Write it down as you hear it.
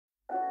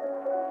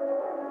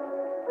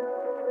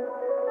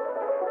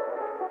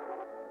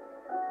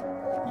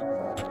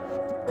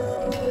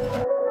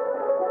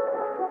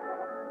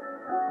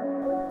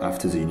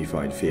After the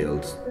unified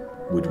field,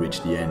 we'd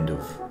reach the end of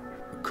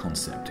a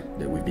concept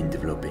that we've been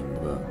developing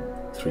over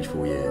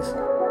 3-4 years.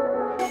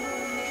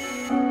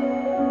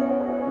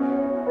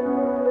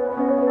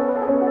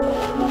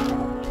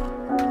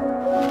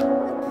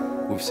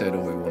 We've said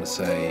all we want to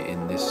say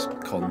in this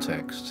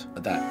context.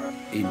 That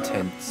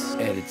intense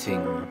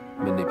editing,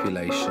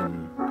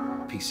 manipulation,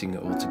 piecing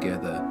it all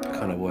together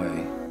kind of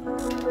way.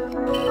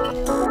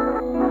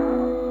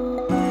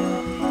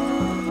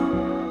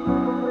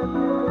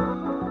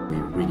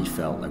 We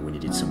felt like we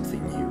needed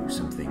something new,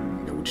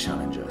 something that would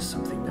challenge us,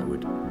 something that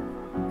would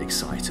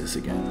excite us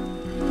again.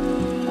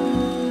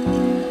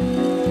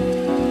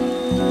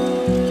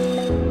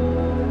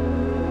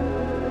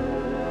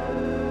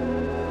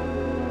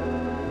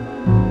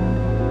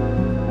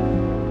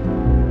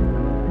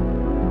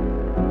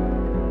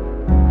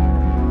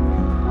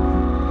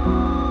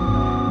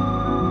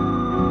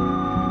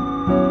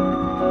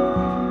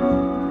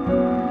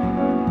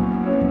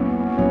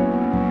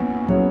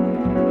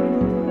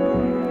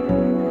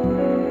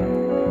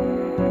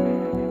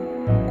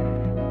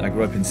 I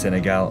grew up in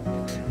Senegal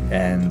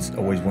and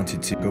always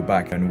wanted to go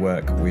back and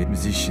work with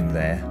musicians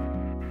there.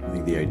 I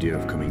think the idea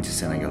of coming to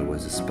Senegal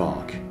was a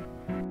spark.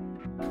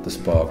 The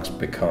spark's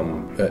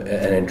become an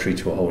entry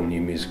to a whole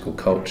new musical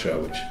culture,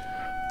 which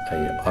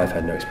I've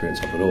had no experience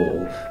of at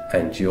all,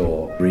 and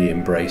you're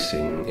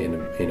re-embracing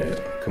in a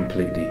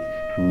completely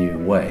new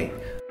way.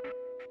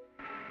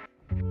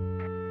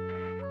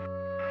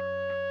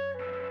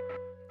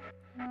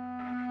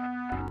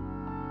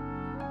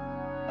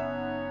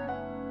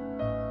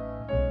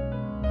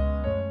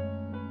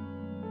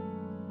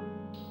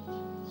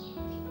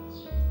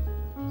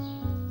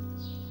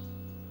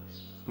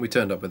 We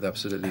turned up with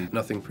absolutely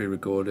nothing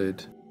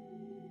pre-recorded.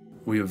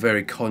 We were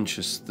very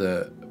conscious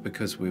that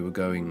because we were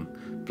going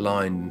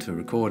blind into a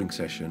recording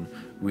session,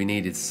 we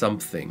needed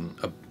something,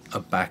 a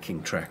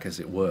backing track as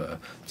it were,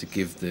 to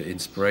give the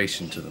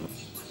inspiration to them.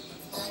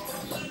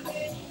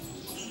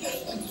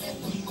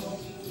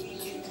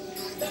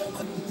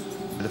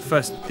 The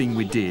first thing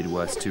we did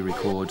was to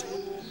record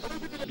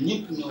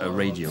a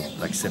radio,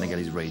 like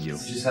Senegalese radio.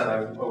 We just had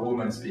a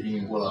woman speaking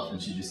in Wolof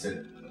and she just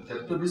said,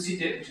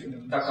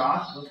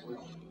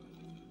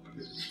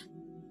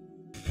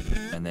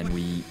 And then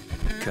we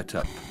cut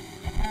up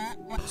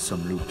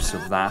some loops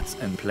of that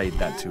and played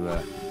that to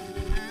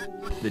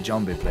the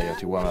djembe player,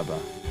 to Wamaba.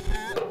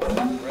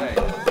 Right.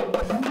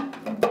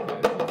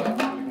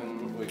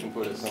 We can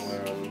put it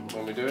somewhere on,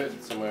 when we do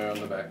it, somewhere on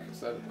the back. Is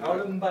that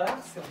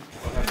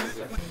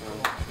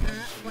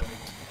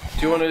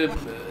do you want to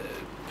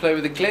play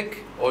with a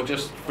click or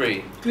just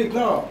free? Click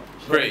now.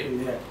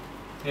 Free.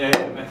 Yeah.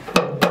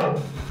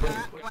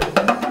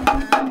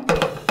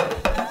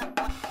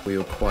 We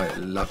were quite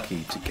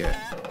lucky to get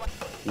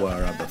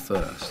Waraba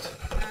first.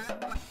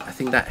 I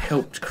think that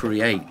helped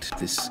create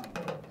this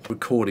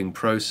recording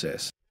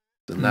process,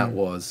 and that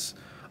was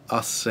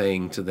us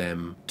saying to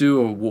them,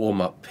 do a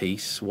warm-up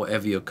piece,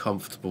 whatever you're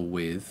comfortable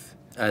with,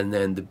 and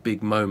then the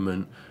big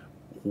moment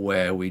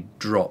where we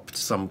dropped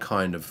some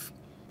kind of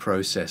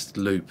processed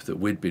loop that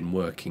we'd been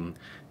working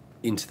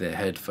into their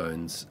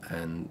headphones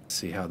and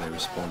see how they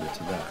responded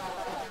to that.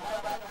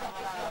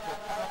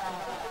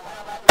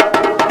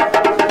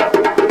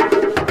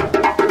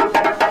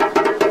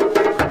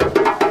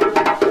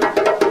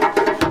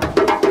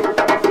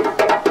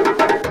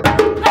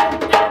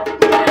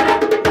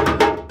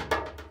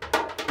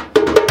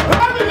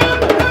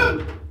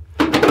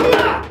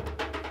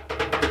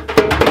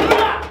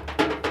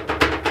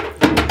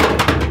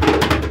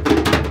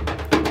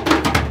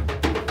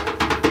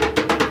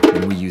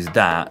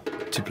 That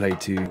to play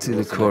to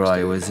the chorus.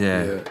 It was,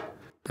 yeah.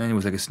 And it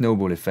was like a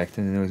snowball effect,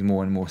 and there was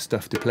more and more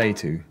stuff to play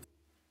to.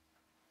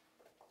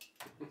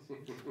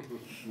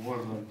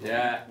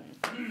 Yeah.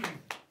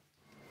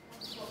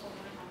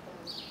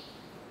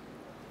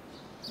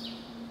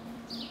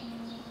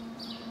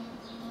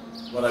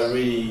 What I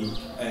really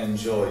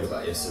enjoyed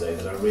about yesterday,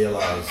 that I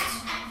realised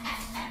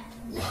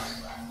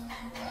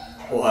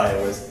why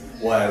I was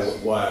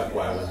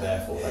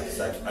there for. Like, it's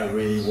like I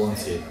really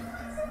wanted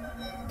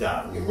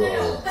that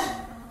raw,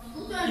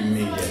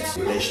 immediate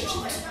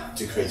relationship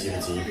to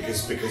creativity,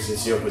 because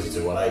it's the opposite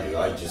of what I do.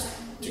 I just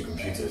do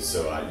computers,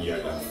 so I'm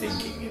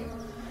thinking. And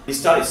he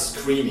started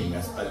screaming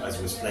as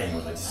he was playing.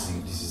 Was like,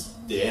 this is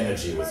the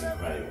energy was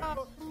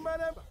incredible.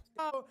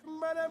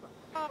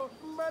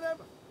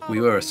 We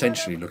were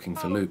essentially looking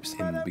for loops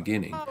in the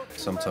beginning.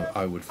 Sometimes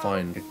I would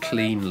find a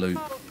clean loop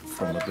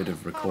from a bit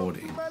of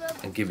recording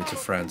and give it to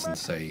Franz and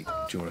say,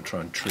 do you want to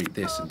try and treat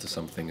this into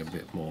something a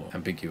bit more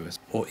ambiguous?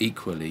 Or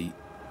equally,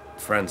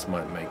 Franz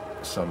might make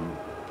some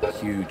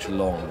huge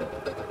long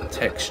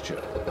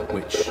texture,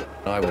 which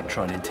I would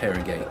try and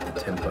interrogate the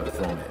tempo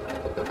from it.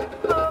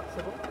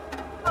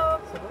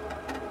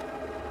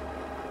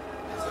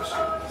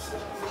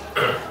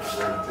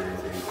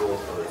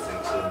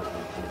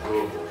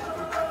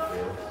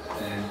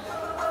 And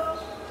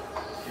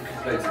you can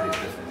play to this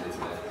definitely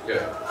today.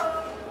 Good.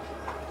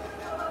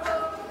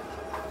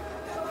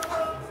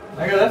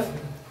 Regarde.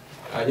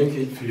 Ah,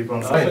 Yankee. Philippe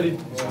en Salut.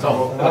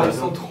 Attends, Ils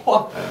sont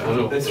trois.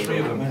 Bonjour. There's three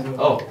of them.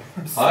 Oh,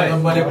 hi.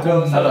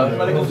 Hello.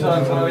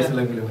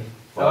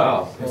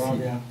 Wow.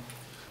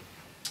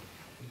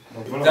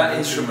 That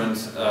instrument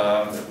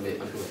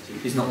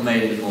is not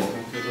made anymore.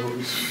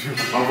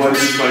 Envoie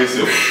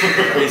disparition.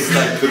 It's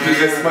like Depuis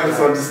l'Espagne,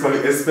 ça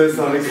disparaît. Espèce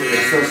en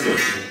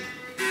extinction.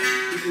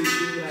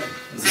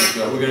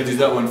 we're going to do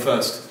that one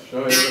first.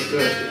 Sure, let's do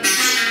it.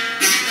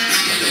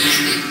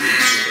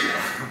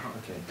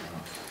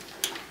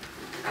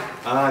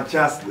 Ah,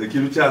 chas,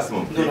 kilo chas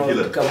moom. Kii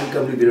la.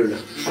 Câble bi la.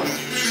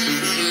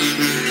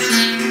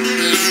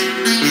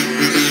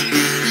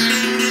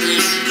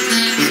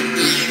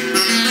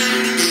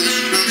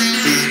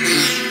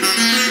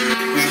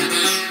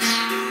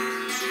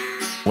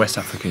 West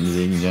African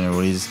music in general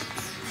is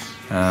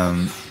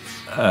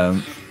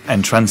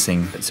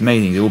entrancing. It's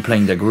amazing. They're all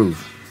playing their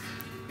groove,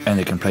 and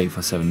they can play it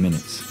for 7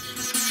 minutes.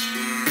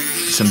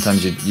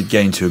 Sometimes you'd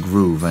get into a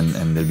groove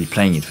and they'll be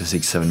playing it for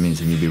 6-7 minutes,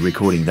 and you'll be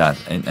recording that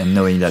and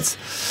knowing that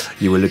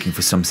you were looking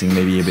for something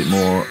maybe a bit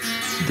more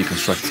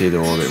deconstructed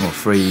or a bit more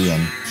free,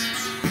 and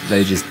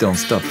they just don't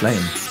stop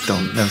playing.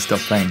 Never stop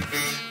playing.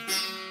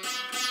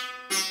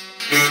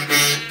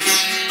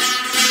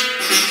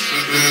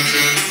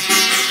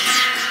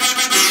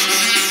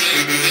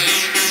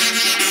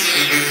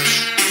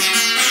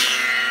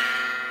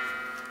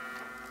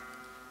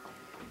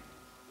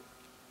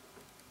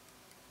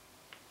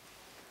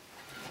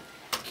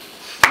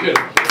 Good.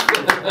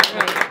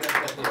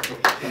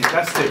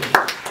 Fantastic.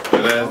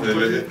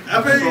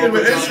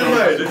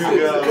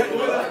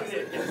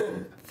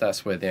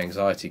 That's where the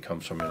anxiety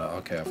comes from. You're like,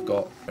 okay, I've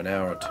got an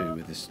hour or two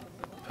with this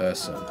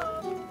person,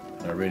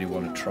 and I really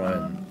want to try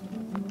and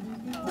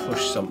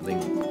push something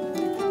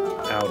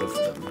out of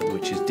them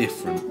which is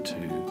different to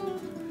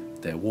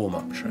their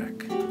warm-up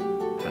track,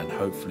 and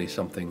hopefully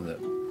something that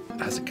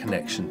has a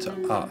connection to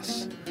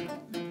us.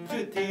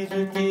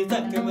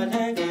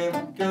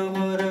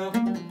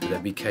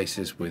 There'd be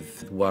cases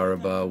with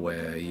Waraba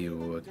where you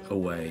were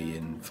away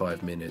in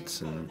 5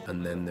 minutes,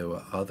 and then there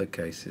were other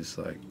cases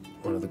like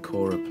one of the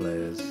kora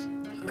players,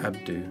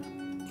 Abdu.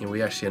 You know,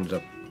 we actually ended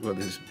up with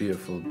this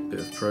beautiful bit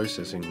of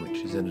processing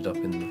which has ended up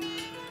in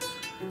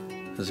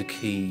as a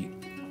key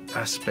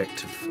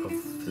aspect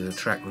of the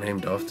track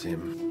named after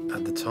him.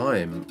 At the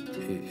time,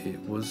 it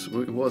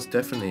was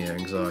definitely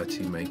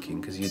anxiety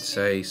making, because you'd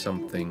say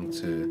something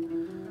to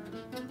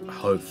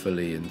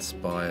hopefully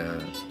inspire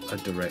a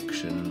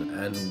direction,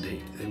 and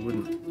they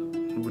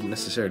wouldn't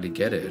necessarily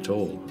get it at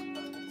all.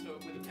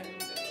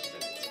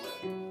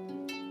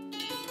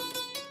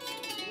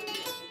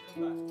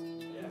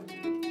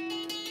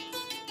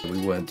 We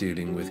weren't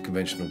dealing with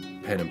conventional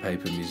pen and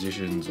paper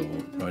musicians or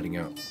writing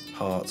out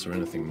parts or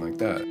anything like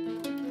that.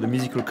 The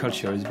musical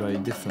culture is very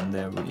different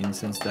there, in the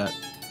sense that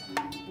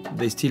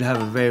they still have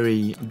a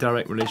very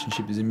direct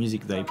relationship with the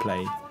music they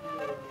play.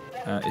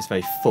 It's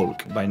very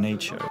folk by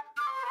nature.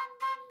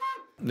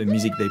 The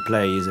music they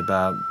play is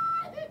about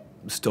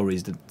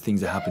stories, things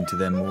that happen to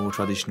them, or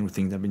traditional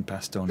things that have been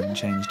passed on and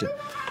changed.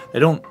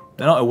 They're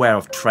not aware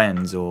of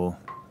trends or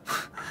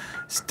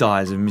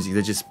styles of music.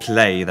 They just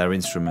play their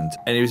instrument,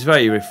 and it was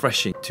very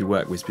refreshing to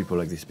work with people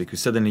like this, because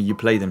suddenly you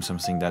play them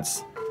something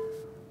that's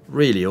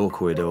really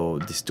awkward or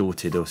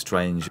distorted or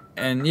strange,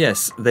 and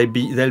yes,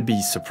 they'll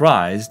be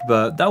surprised,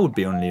 but that would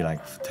be only like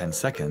 10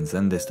 seconds,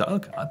 and they start,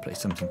 okay, I'll play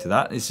something to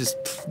that. It's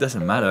just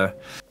doesn't matter.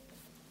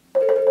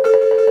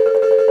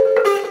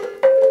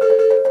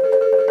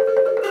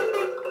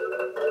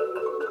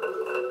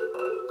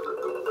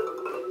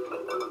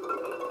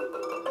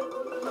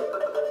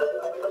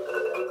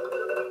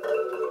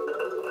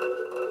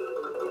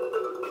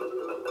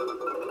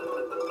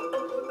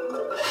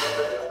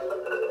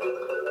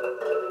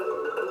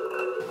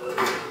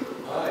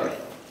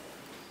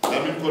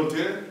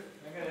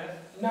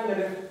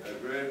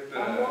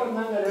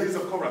 He's a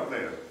kora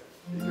player.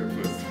 He's a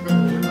flutist.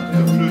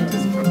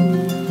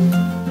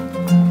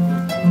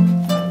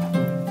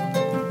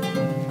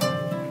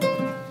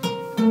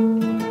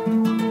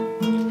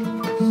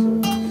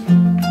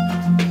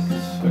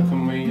 So can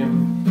we?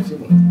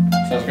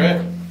 Sounds great.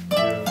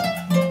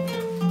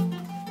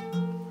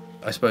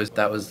 I suppose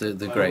that was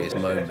the greatest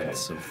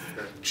moments of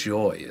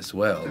joy as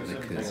well,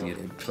 because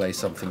you'd play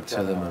something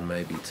to them and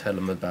maybe tell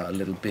them about a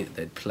little bit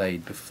they'd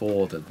played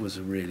before that was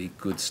a really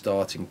good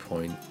starting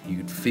point.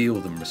 You'd feel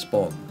them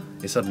respond.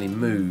 It suddenly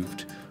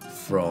moved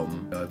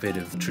from a bit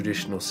of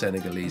traditional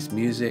Senegalese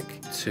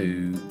music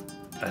to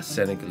a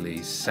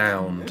Senegalese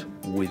sound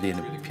within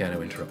a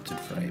piano interrupted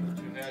frame.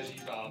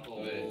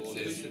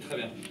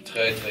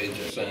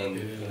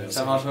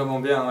 Ça marche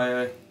vraiment bien,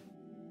 ouais.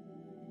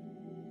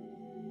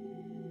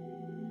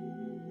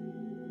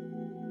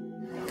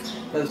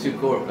 Those two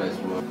kora players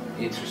were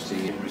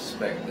interesting in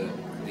respect that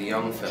the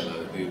young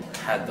fellow who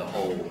had the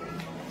whole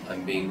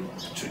and being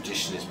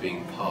tradition is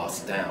being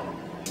passed down,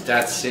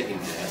 dad's sitting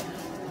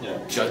there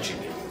judging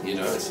him, you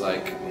know, it's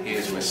like,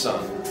 here's my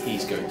son,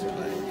 he's going to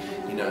play.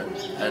 know,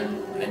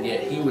 and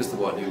yet he was the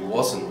one who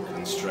wasn't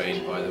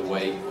constrained by the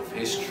weight of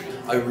history.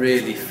 I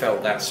really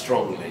felt that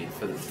strongly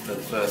for the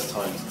first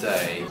time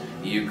today.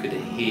 You could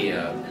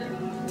hear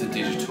the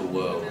digital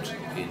world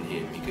in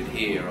him. You could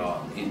hear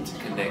our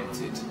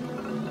interconnected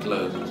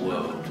global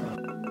world.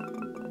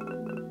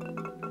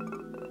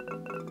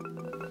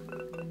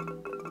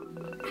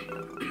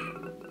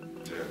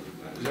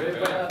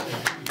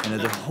 You know,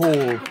 the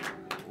whole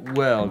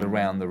world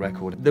around the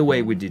record, the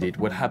way we did it,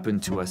 what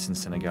happened to us in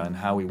Senegal and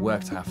how we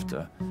worked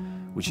after,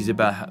 which is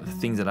about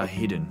things that are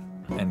hidden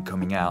and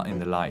coming out in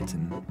the light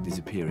and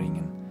disappearing,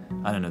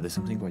 and I don't know, there's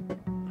something quite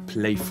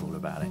playful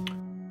about it.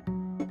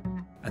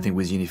 I think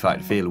with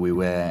Unified Feel we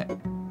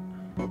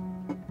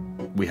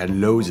had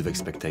loads of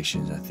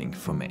expectations, I think,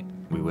 from it.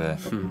 We were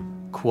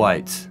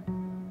quite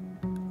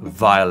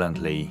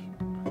violently,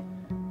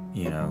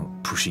 you know,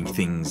 pushing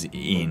things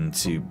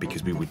into,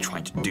 because we were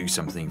trying to do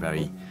something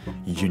very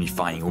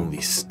unifying all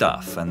this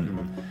stuff, and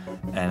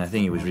I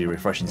think it was really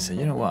refreshing to say,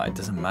 you know what, it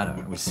doesn't matter,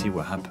 we'll see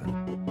what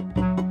happens.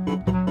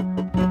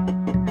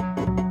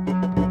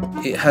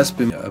 It has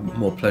been a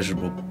more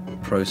pleasurable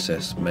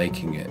process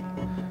making it.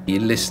 You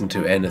listen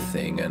to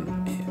anything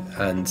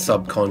and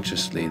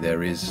subconsciously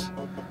there is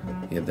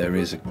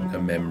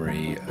a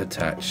memory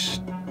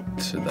attached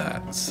to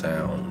that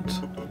sound.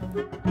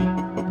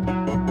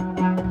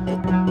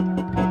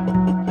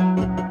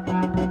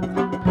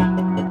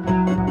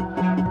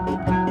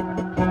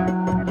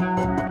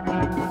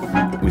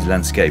 With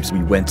landscapes,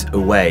 we went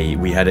away.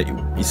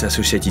 It's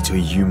associated to a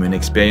human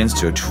experience,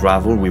 to a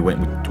travel. We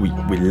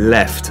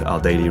left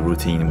our daily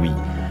routine. We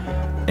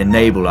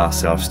enable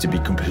ourselves to be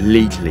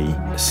completely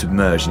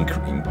submerged in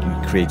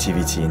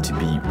creativity and to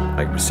be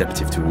like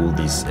receptive to all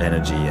this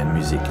energy and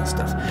music and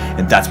stuff.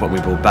 And that's what we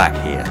brought back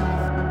here.